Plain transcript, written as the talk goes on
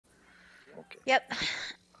Okay. Yep.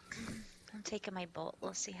 I'm taking my bolt.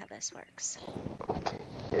 We'll see how this works. Okay.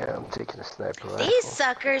 Yeah, I'm taking a sniper rifle. These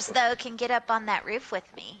suckers, though, can get up on that roof with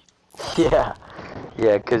me. Yeah.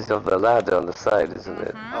 Yeah, because of the ladder on the side, isn't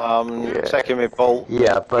it? Yeah. Taking my bolt.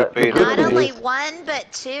 Yeah, but the good not thing only is, one,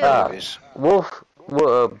 but two. Wolf,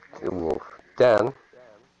 Dan,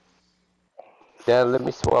 let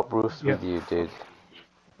me swap roofs with you, dude.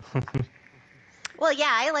 Well,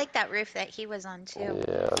 yeah, I like that roof that he was on, too.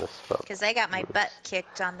 Yeah, let's swap. Because I got my butt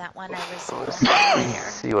kicked on that one I was on earlier.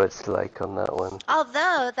 See what it's like on that one.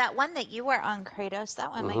 Although, that one that you were on, Kratos,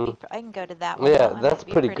 that one might be... I can go to that one. Yeah, that that's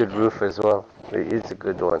pretty good roof as well. It is a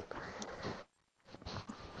good one.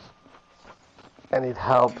 And it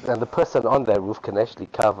helps, and the person on that roof can actually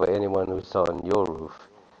cover anyone who's on your roof,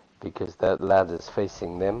 because that ladder's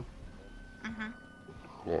facing them.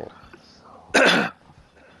 Yeah.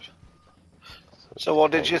 So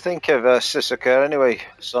what did you think of Sissaka anyway,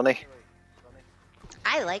 Sonny?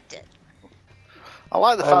 I liked it. I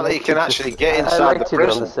like the fact that you can actually get inside the prison. I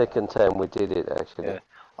liked it on the second time we did it, actually. Yeah.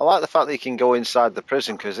 I like the fact that you can go inside the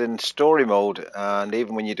prison, because in story mode, and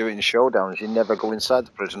even when you do it in showdowns, you never go inside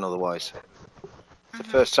the prison otherwise. It's the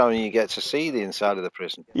first time you get to see the inside of the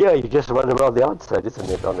prison. Yeah, you just run around the outside, isn't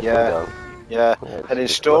it, on the showdown? Yeah, and in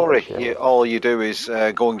story, all you do is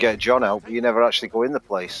go and get John out, but you never actually go in the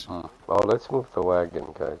place. Oh, let's move the wagon,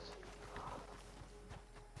 guys.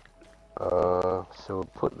 So we'll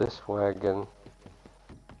put this wagon.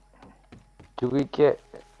 Do we get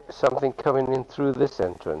something coming in through this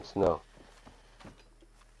entrance? No.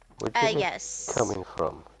 Where's yes. Coming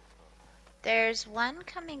from? There's one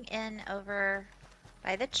coming in over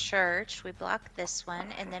by the church. We blocked this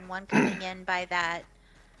one, and then one coming in by that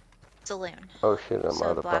saloon. Oh shit, I'm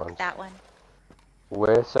out of bounds. Block that one.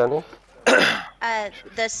 Where, Sonny?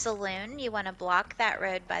 The saloon. You want to block that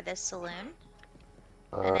road by the saloon.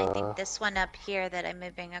 And I think this one up here that I'm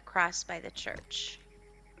moving across by the church.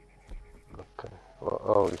 Okay.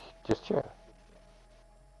 Well, just check.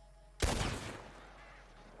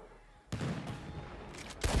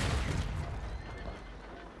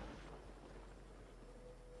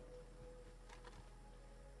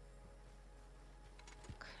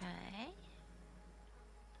 Okay.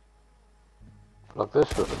 Block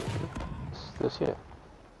this road. This here.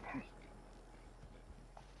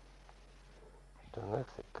 Don't let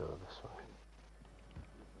it go this way.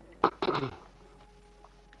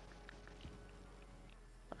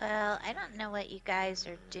 Well, I don't know what you guys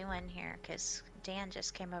are doing here, because Dan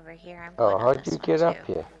just came over here. I'm going how'd you get up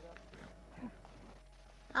here?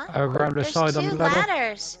 Huh? Around the side on the ladder?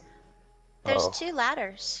 Ladders. There's two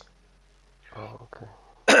ladders. Oh, okay.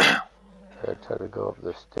 I tried to go up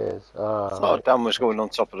the stairs. Oh, Dan was going on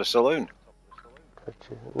top of the saloon.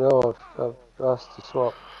 Gotcha. No, I've asked to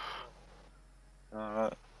swap.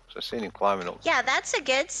 Alright. So I've seen him climbing up. Yeah, that's a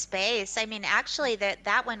good space. I mean, actually,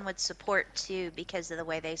 that one would support too, because of the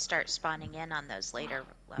way they start spawning in on those later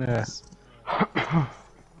levels. Yeah.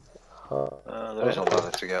 There is a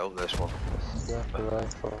ladder to get up this one.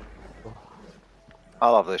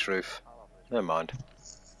 I'll have this roof. Never mind.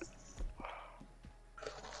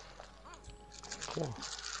 Okay.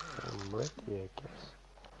 I'm ready, I guess.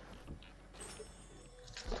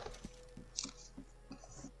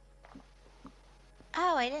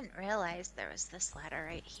 Oh, I didn't realize there was this ladder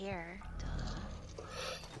right here.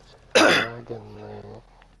 Alright,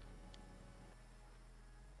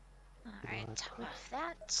 top off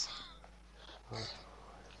that.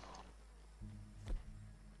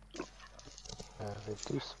 They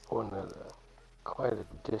do spawn at quite a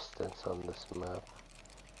distance on this map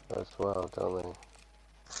as well, don't they?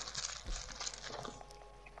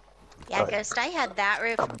 Yeah, Ghost, I had that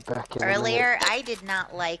roof earlier. I did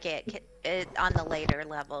not like it on the later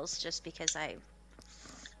levels, just because I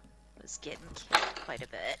was getting killed quite a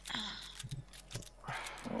bit.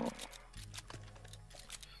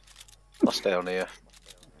 I'll stay on here.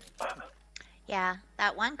 Yeah,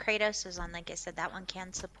 that one Kratos is on, like I said, that one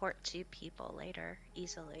can support 2 people later,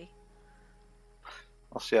 easily.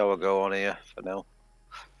 I'll see how I go on here for now.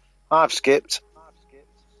 I've skipped.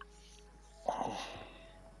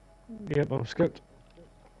 Yep, I'm skipped.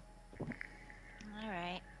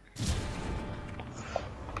 Alright.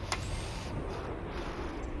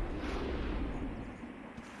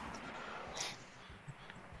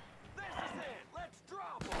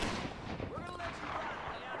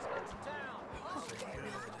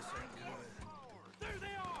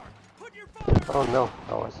 Oh no,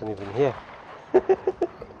 I wasn't even here.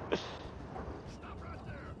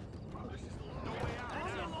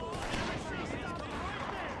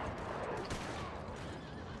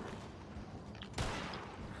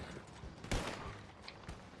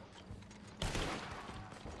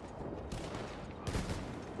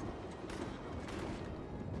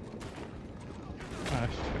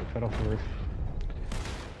 fell off the roof.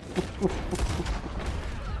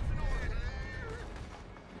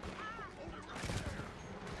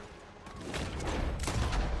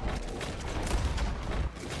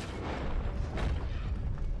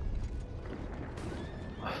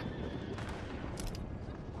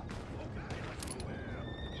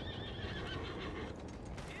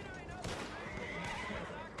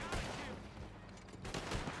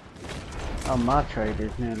 Oh, my trade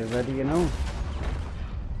is nearly ready, you know.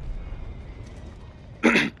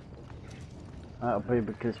 That'll be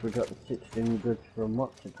because we got the 16 goods from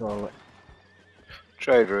what to call it.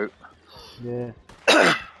 Trade route. Yeah.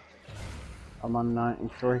 I'm on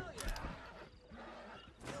 93.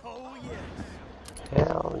 Oh yes.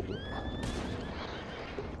 Hell yeah.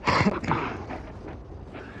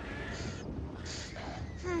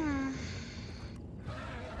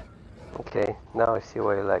 Okay, now I see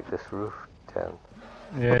why you like this roof, Dan.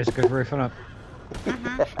 Yeah, it's a good roof, isn't it?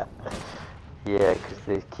 Yeah, because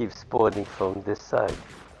they keep spawning from this side.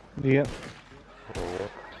 Yep. Yeah.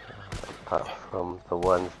 Apart from the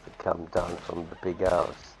ones that come down from the big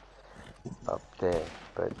house up there.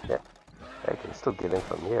 But yeah, I can still get in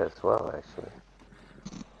from here as well, actually.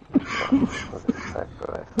 With a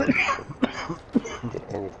sniper rifle.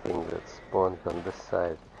 Get anything that spawns on this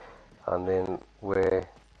side. And then where,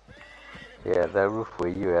 yeah, that roof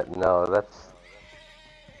where you're at now,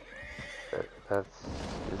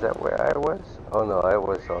 is that where I was? Oh no, I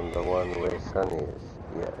was on the one where Sunny is.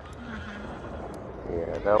 Yeah.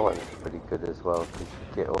 Yeah, that one's pretty good as well, because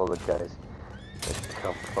you get all the guys that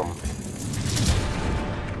come from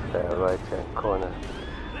the right hand corner.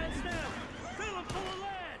 That's them. Fill 'em full of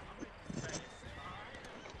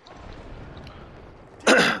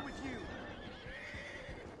lead. With you.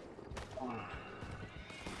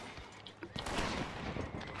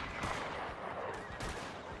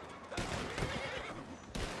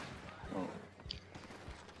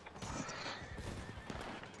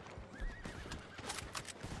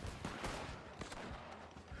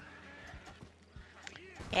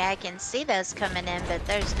 Yeah, I can see those coming in, but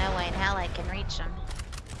there's no way in hell I can reach them.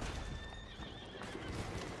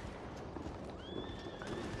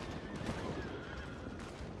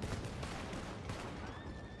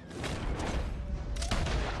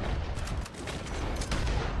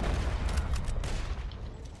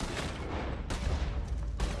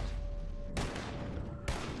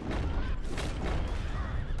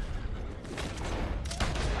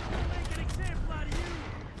 Make an example out of you.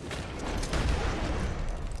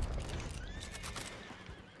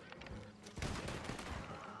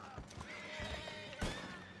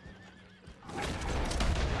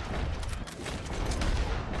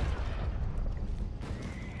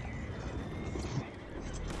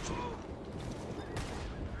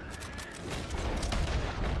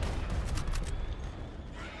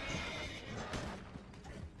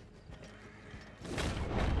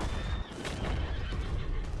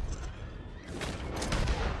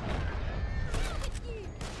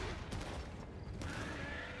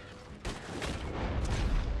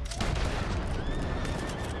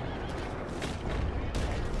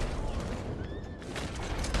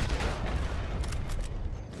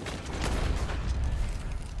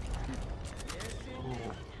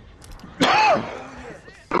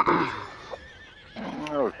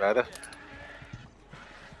 That was better.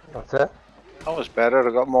 What's that? That was better.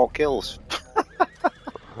 I got more kills.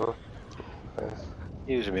 Nice.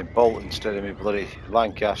 Using my bolt instead of my bloody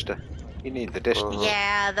Lancaster. You need the distance.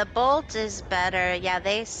 Yeah, the bolt is better. Yeah,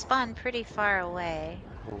 they spawn pretty far away.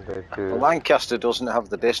 They The do. Lancaster doesn't have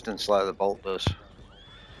the distance like the bolt does.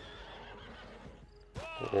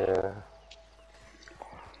 Yeah.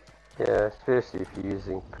 Yeah, especially if you're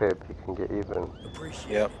using PEP, you can get even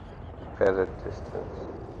Yep. better distance,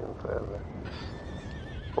 even further.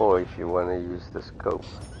 Or if you want to use the scope.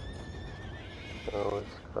 So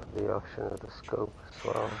it's got the option of the scope as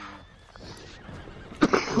well.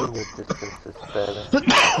 The distance is better.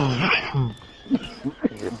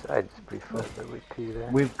 I just prefer the repeater.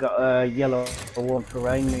 We've got a yellow one for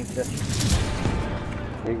rain meter.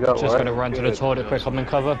 You got Just one? gonna run to the toilet quick, I'm in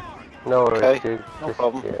cover. No worries, Okay, dude. no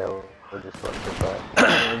problem. Yeah, we'll just watch it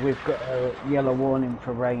back. We've got a yellow warning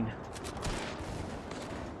for rain.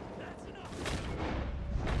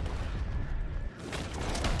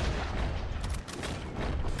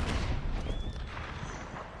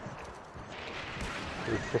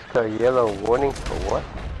 We've just got a yellow warning for what?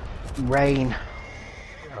 Rain.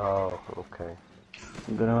 Oh, okay.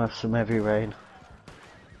 I'm gonna have some heavy rain.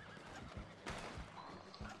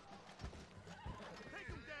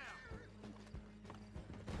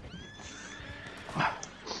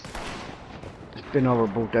 It's been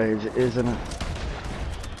horrible days, isn't it?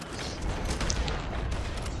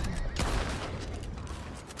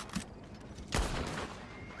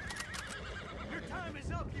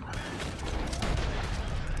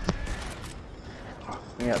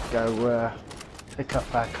 We had to go pick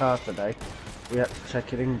up our car today. We had to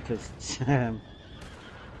check it in because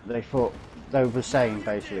they thought they were saying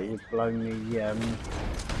basically we'd blown the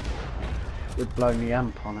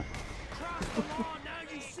amp on it. Now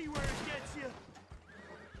you see where it gets you.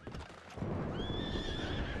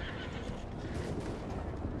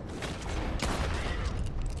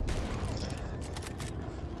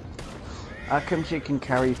 How comes you can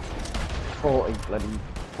carry 40 bloody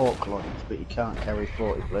pork loins, but you can't carry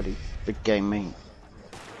 40 bloody big game meat?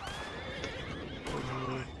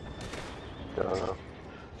 Don't know.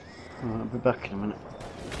 I'll be back in a minute.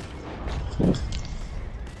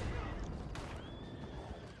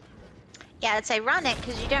 Yeah, it's ironic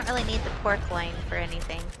because you don't really need the pork loin for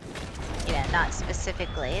anything. You know, not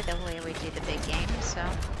specifically the way we do the big game, so.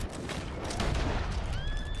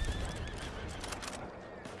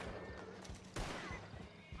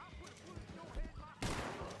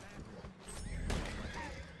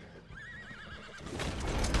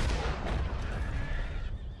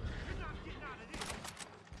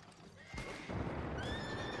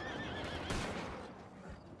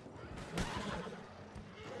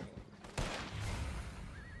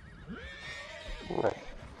 Nice.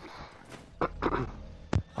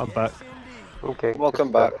 I'm back. Okay.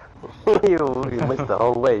 Welcome good back. stuff. you missed the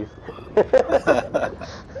whole wave.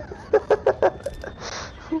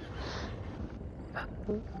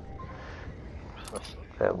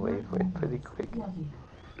 That wave went pretty quick.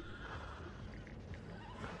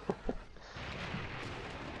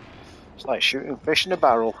 It's like shooting fish in a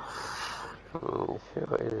barrel. Sure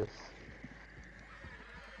is.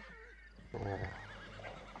 Yeah.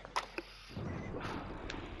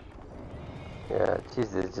 Yeah,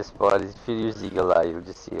 geez, there's just bodies. If you use eagle eye, you'll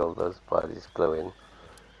just see all those bodies glowing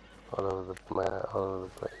all over the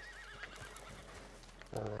place.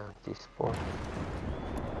 Despawn.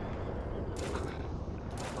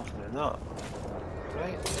 Nothing in that.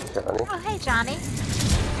 Right. Johnny, Oh, hey, Johnny.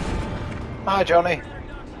 Hi, Johnny.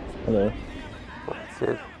 Hello. what's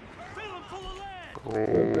it?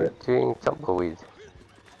 We're doing tumbleweed.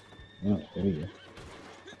 Oh, there we go.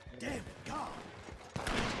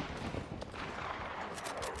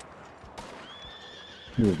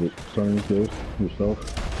 Who was it? Sonny Field? Yourself?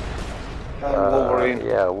 Wolverine.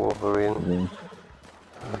 Yeah, Wolverine.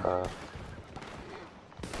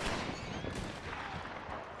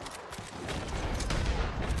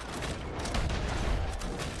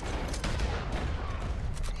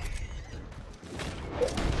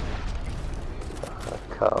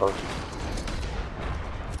 Carl's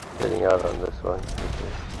getting out on this one.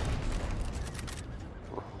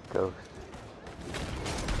 Ghost.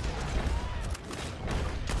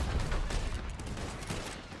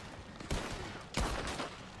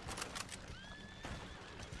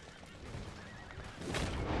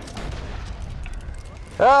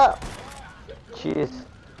 Ah! Jeez.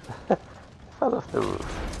 Fell off the roof.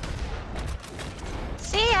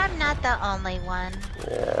 See, I'm not the only one.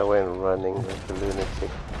 Yeah, I went running with the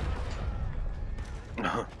lunatic.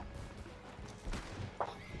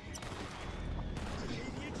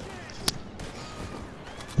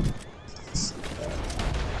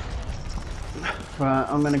 Right,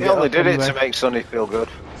 I'm gonna He get only up did it anyway. to make Sonny feel good.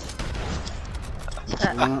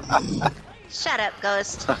 Shut up,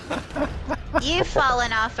 Ghost. You've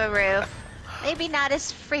fallen off a roof. Maybe not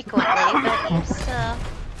as frequently, but you still.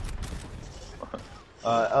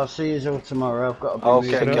 I'll see you all tomorrow. I've got to be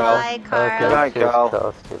Okay, moving. Carl. Bye, Carl. Good night, cheers, Carl.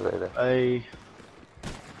 Carl. See you later. Bye.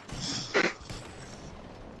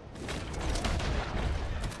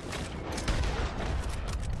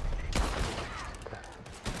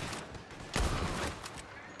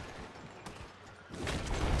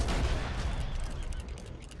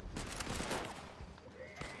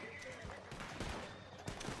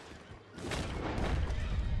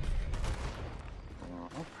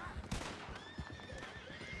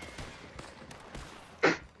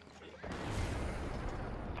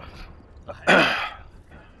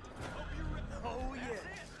 Oh, yeah.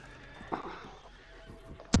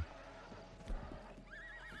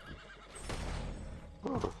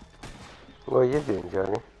 What are you doing,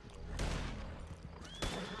 Johnny?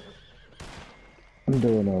 I'm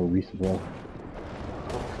doing a resupply.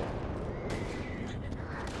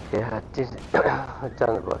 Yeah, I did. I've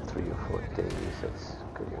done about 3 or 4 days. That's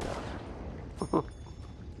good enough.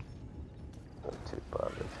 Not too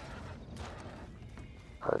bothered.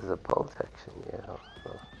 How's the bolt action? Yeah. So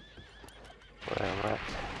where I'm at,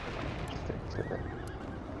 stick to the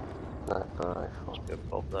sniper rifle. Good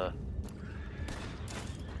bob there.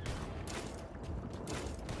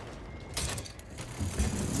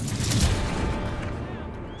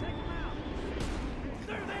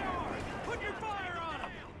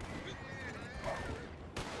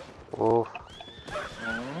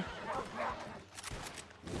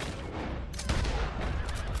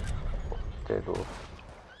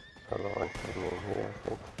 Another one coming in here, I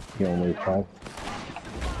think. You only five.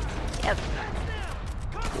 Yep.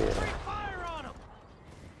 Yeah. Fire on him!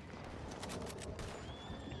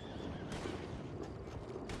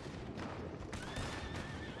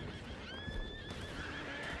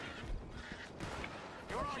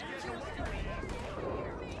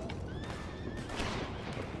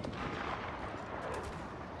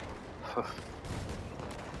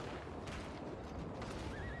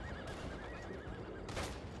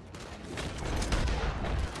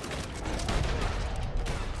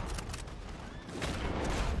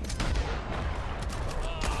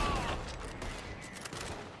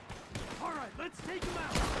 Alright, let's take him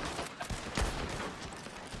out!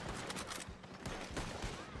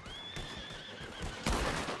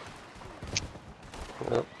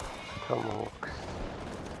 Nope. Tomahawks.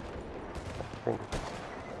 I think.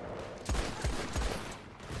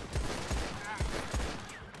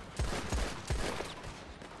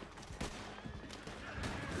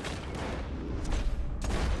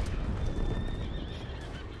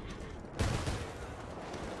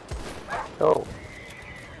 Oh,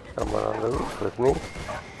 someone on the roof with me.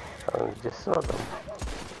 I just saw them.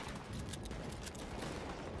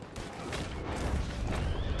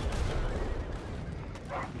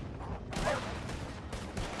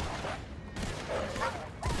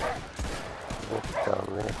 It's down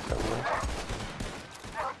there somewhere.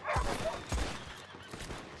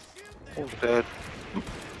 Oh, dead.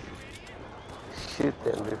 Shoot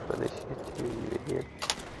them before they shoot you, you idiot.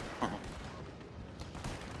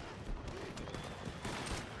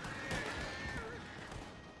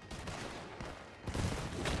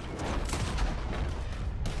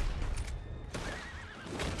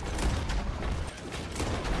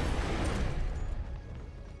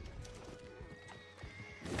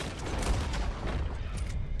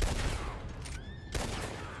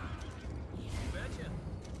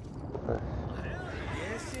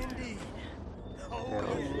 Yes, indeed. Oh,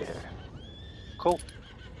 Hell yeah. Cool.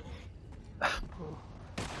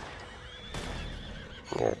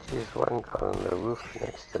 Yeah, geez, one got on the roof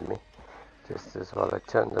next to me. Just as well I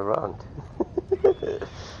turned around.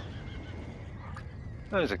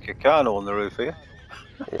 There's a Kikano on the roof here.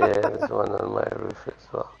 Yeah, there's one on my roof as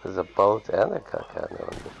well. There's a bolt and a Kakano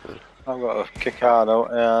on this roof. I've got a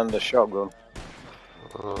Kikano and a shotgun.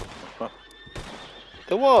 Mm.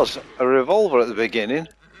 There was a revolver at the beginning,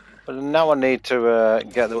 but now I need to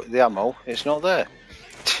get the ammo. It's not there.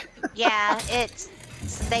 Yeah,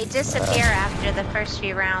 they disappear after the first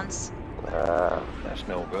few rounds. That's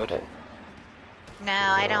no good. Okay. No,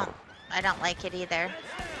 I don't like it either.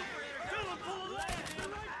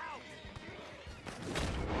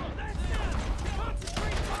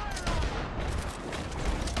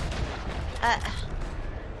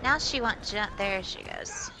 Now she won't jump. There she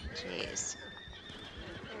goes. Jeez.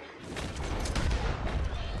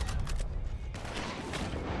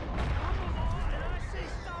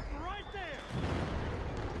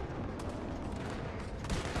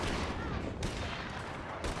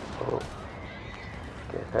 Oh.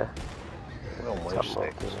 Get her. Oh, my Tomahawk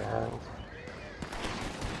sticks. in her hand.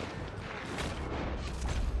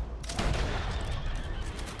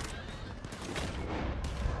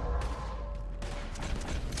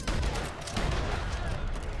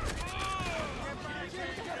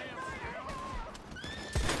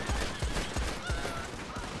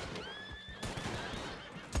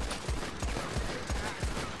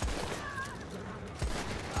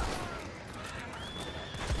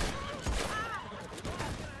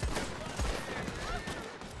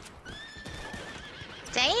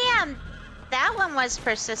 Damn, that one was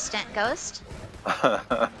persistent, Ghost.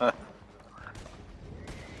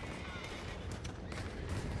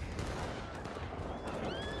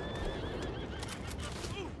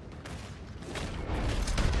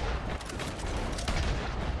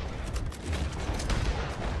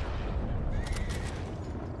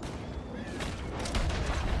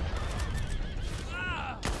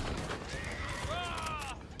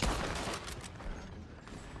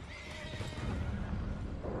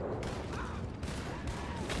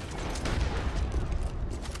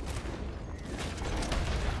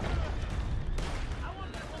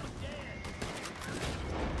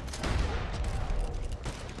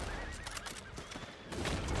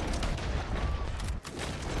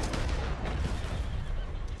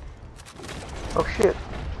 Oh shit!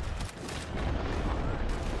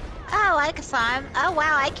 Oh, I saw him. Oh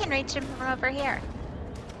wow, I can reach him from over here.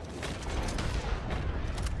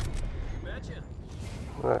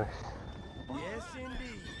 Nice. Yes,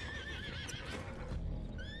 indeed.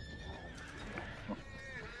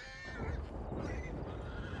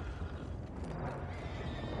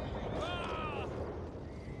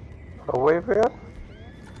 Oh, wave on?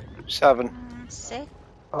 7. 6.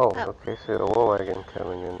 Oh, Oh. okay, so the war wagon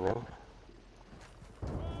coming in then.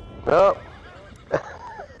 No!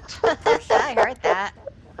 I heard that.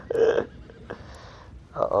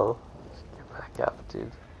 Uh-oh. Let's get back up,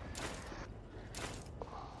 dude.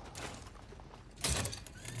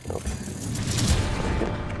 Nope.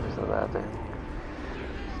 There's a ladder.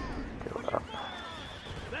 Go up.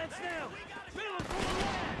 That's them. Fill them full of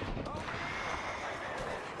lead.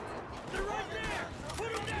 They're right there. Put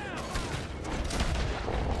them down.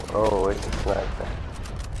 Oh, it's a sniper.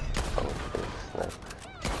 Oh, it's a sniper.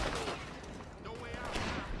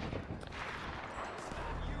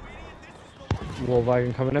 War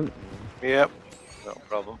wagon coming in. Yep, no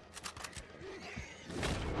problem.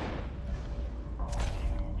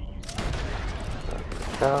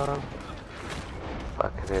 Down.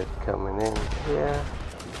 Buckethead coming in here.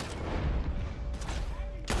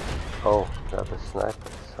 Oh, another sniper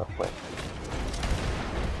somewhere.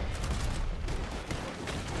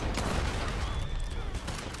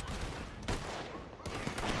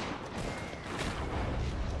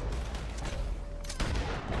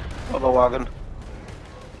 Other wagon.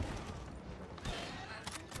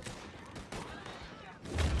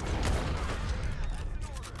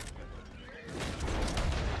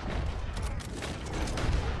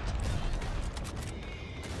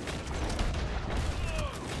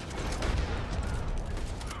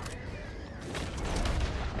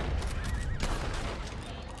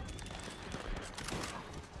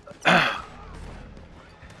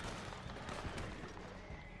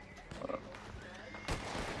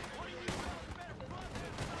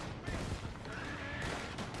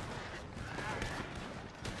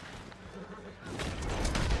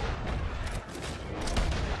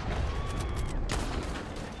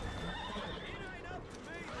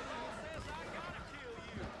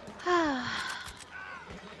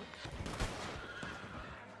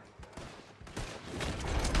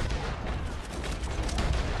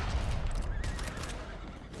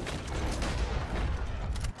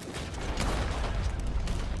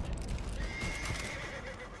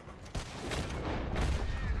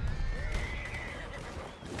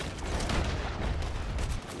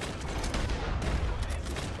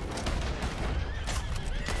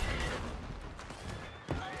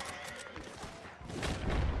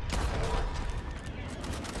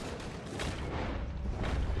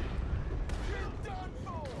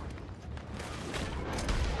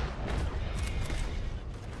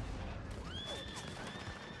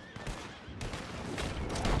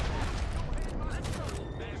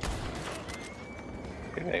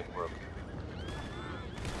 It ain't working.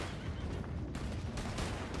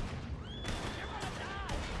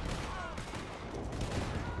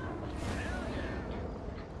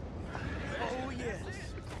 Oh, yes.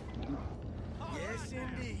 Yes,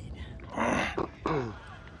 indeed.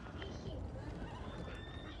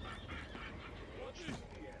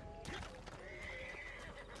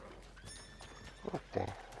 Okay,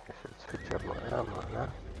 I should switch up my ammo now.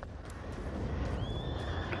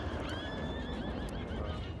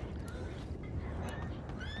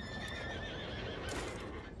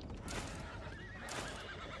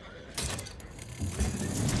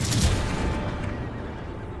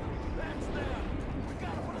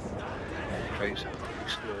 Crazy.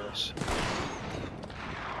 Yes.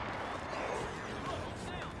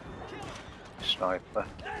 Sniper.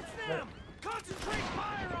 That's them. Concentrate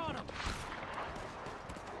fire on them.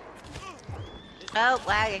 Oh,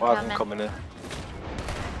 wagon Wagon coming. coming in.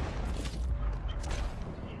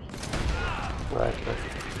 Sniper.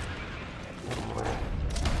 Somewhere.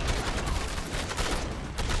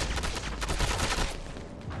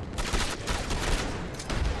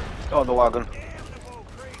 On the wagon.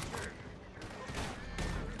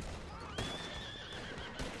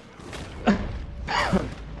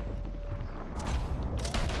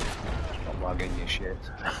 Stop wagging your shit.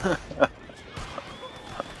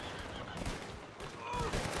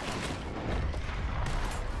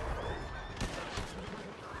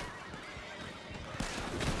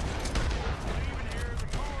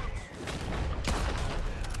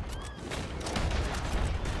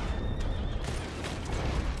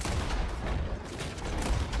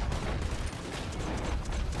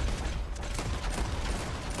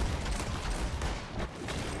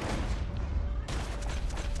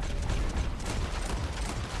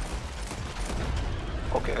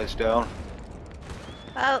 Okay, heads down.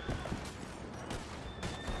 Oh,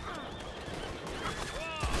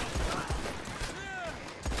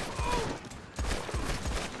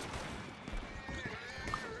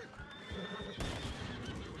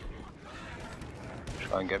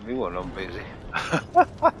 Try and get me one, I'm busy.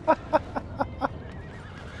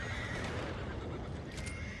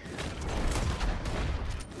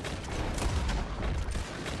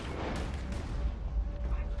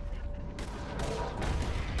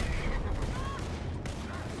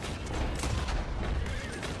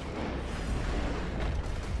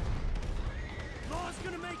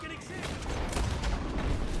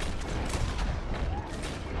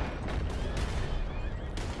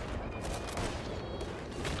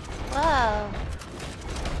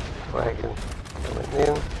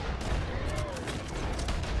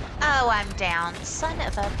 Oh, I'm down. Son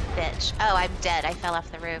of a bitch. Oh, I'm dead. I fell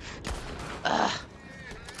off the roof. Ugh.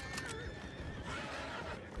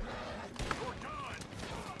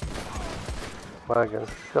 Wagon's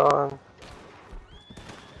gone.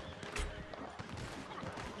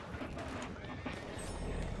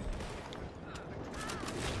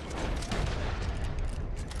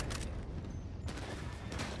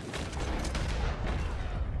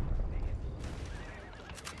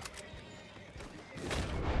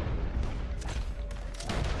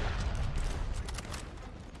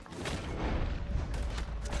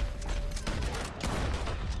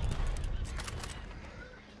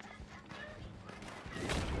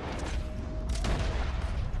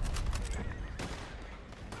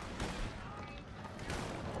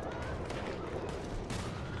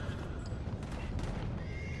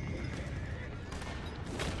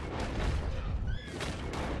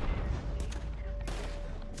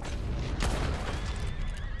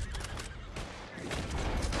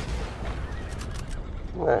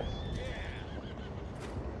 Nice.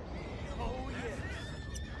 Oh, yes.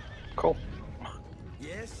 Cool.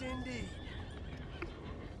 Yes, indeed.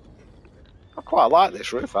 I quite like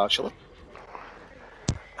this roof actually.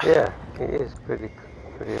 Yeah, it is pretty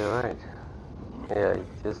alright. Yeah,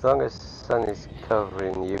 as long as sun is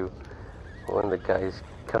covering you when the guy's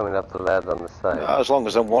coming up the ladder on the side. As long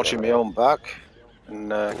as I'm watching my Alright. own back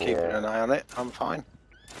and keeping Yeah. an eye on it, I'm fine.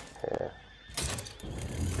 Yeah.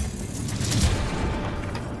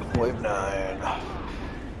 Wave 9. There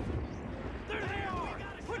they are!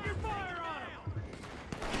 Put your fire on them!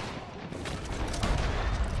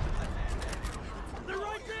 They're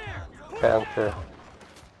right there! Panther.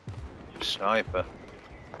 Sniper.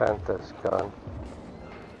 Panther's gone.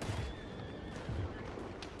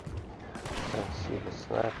 Can't see the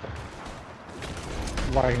sniper.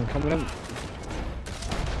 Wagon coming in.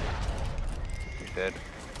 He's dead.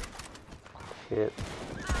 Shit.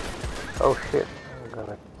 Oh shit. I'm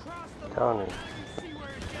gonna down him.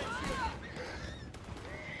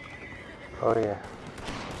 Oh yeah.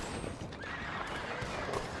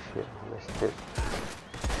 Oh shit, missed it.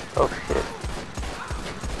 Oh shit.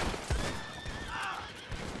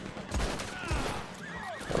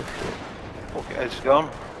 Oh shit. Okay, it's gone.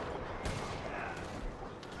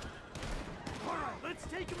 Alright, let's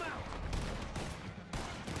take him out!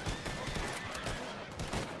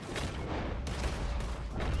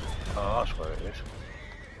 Oh, that's where it is.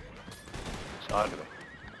 Side of it.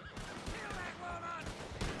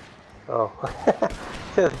 Oh.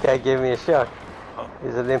 This guy gave me a shot. Oh.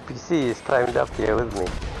 He's an NPC, he's climbed up here with me.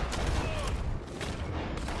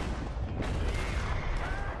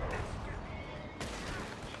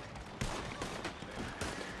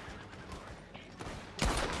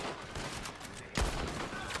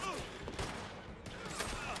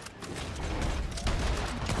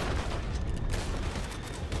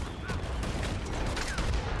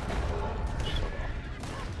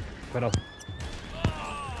 Went up.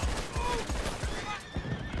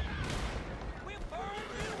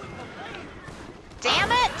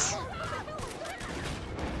 Damn it!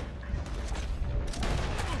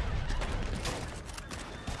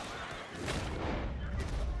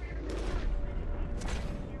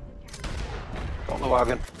 Got the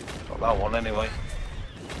wagon. Got that one anyway.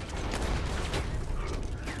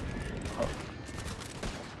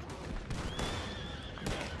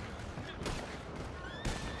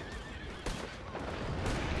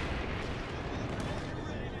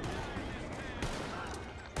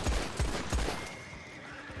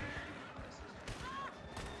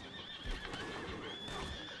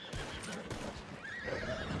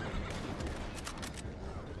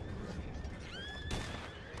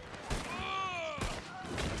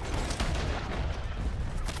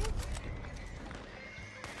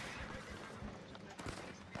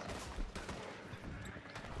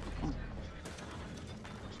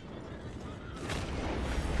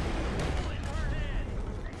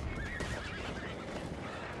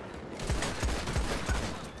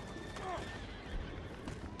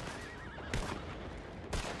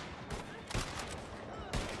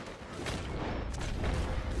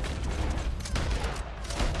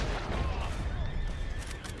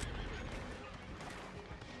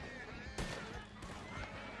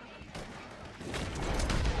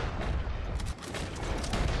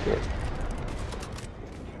 Shit.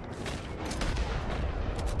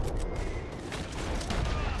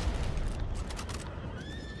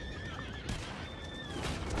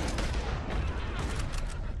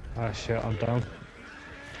 Ah shit, I'm down.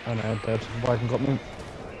 Oh no, I'm dead. Wagon got me.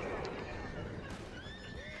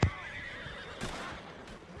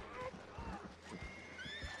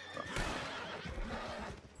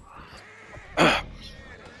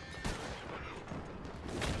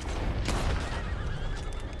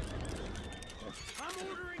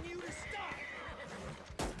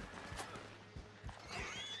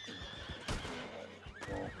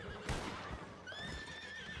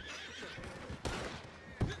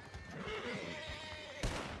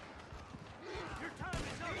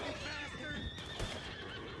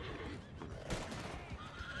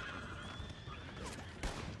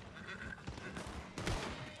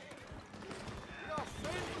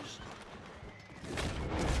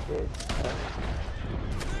 Shit.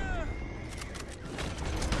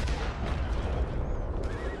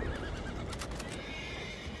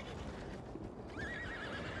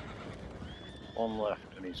 One left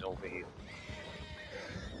and he's over here.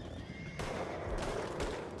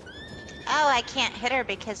 Oh, I can't hit her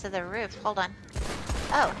because of the roof. Hold on.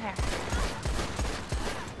 Oh, here.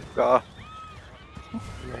 Got her.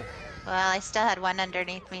 Well, I still had one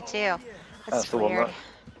underneath me too. That's the one weird.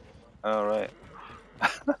 that... Alright.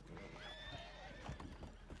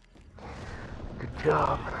 Good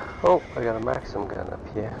job. Oh, I got a Maxim gun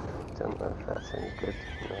up here. Don't know if that's any good.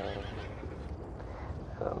 No.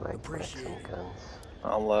 I don't like Maxim guns.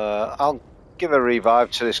 I'll give a revive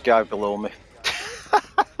to this guy below me.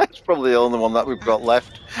 It's probably the only one that we've got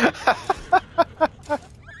left. Alright.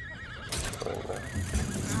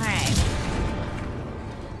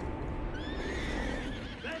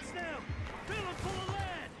 That's them. Fill them full of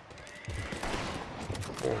lead.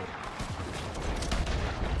 Yeah.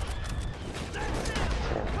 That's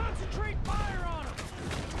them. Concentrate fire on them.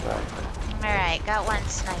 Right. Alright, got one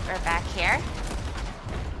sniper back here.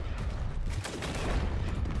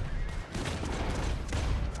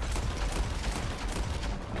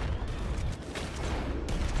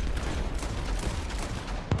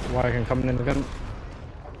 Wagon coming in again.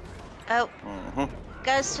 Oh, Mm-hmm.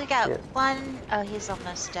 Ghost, we got Yeah. one. Oh, he's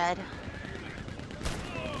almost dead.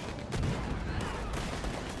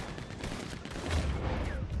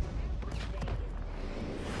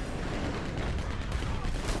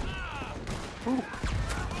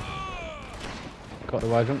 Got the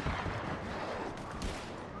wagon.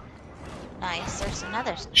 Nice. There's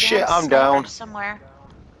another Shit, damn I'm sniper down. somewhere.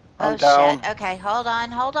 I'm Oh down. shit. Okay, hold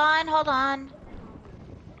on, hold on, hold on.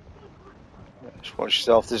 Just watch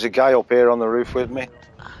yourself. There's a guy up here on the roof with me.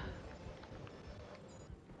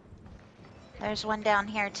 There's one down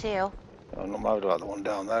here too. I'm not mad about the one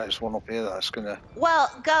down there. There's one up here that's gonna... Well,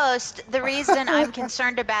 Ghost, the reason I'm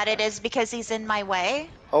concerned about it is because he's in my way.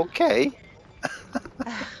 Okay.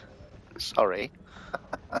 Sorry.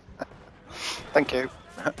 Thank you.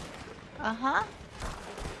 Uh-huh.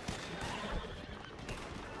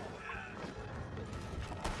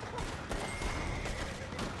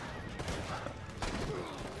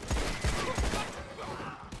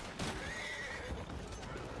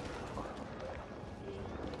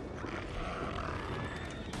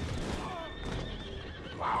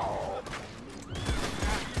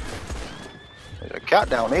 There's a cat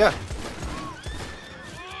down here.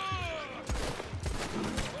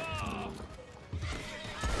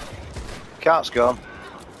 Cat's gone.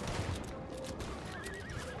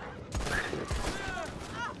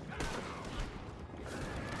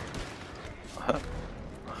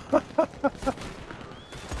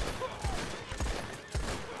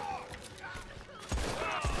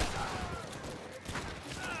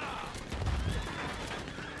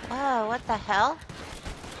 Whoa, what the hell?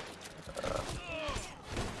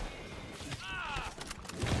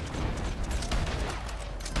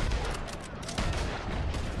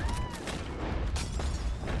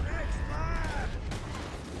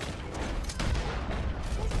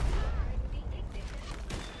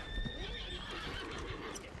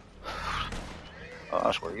 Oh,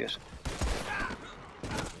 that's where he is.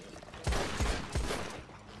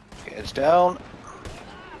 Gets down.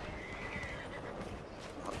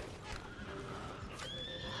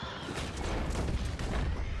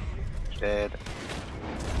 Dead.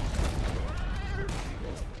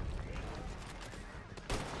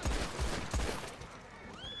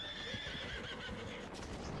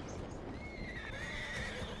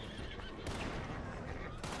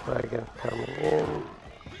 Wagon coming in.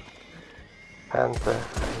 Panther.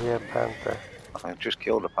 Yeah, Panther. I just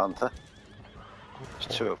killed a panther.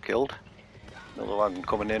 There's two I've killed. Another wagon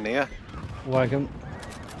coming in here. Wagon.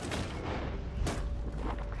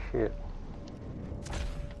 Shit.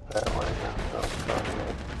 That wagon's not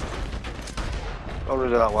coming. Got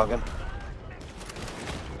rid of that wagon.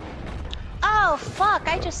 Oh, fuck,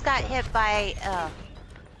 I just got hit by... Oh,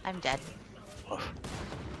 I'm dead.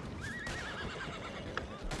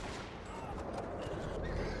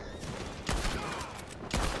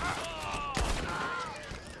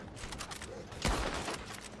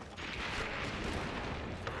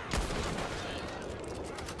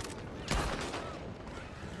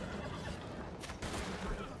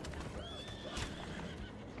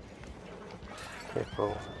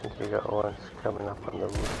 Careful. I think you got one coming up on the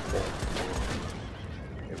roof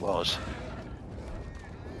there. It was.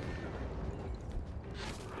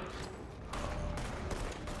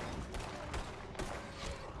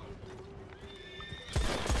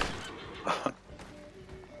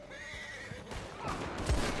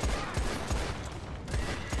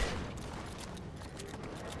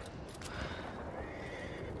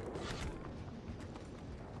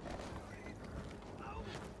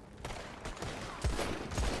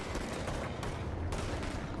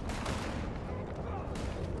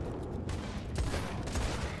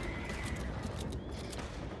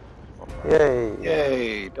 Yay!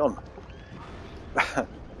 Yay, done.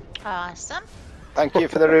 Awesome. Thank you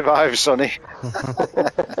for the revive, Sonny.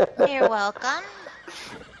 You're welcome.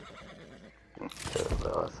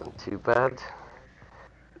 That wasn't too bad.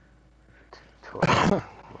 220.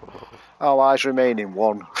 Our lives remain in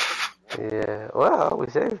one. Yeah, well, we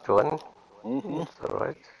saved one. Mm-hmm. That's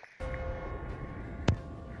alright.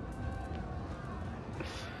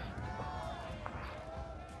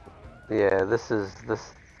 Yeah, this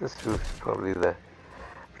roof's probably the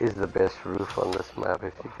best roof on this map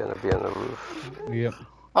if you're gonna be on the roof. Yep.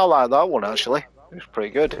 I like that one actually. It's pretty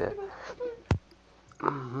good. Yeah.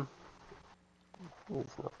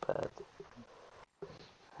 It's not bad.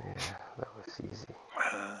 Yeah, that was easy.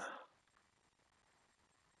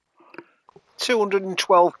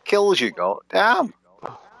 212 kills you got. Damn.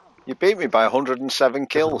 You beat me by 107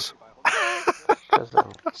 kills. Because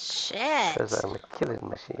Shit. I'm a killing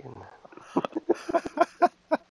machine.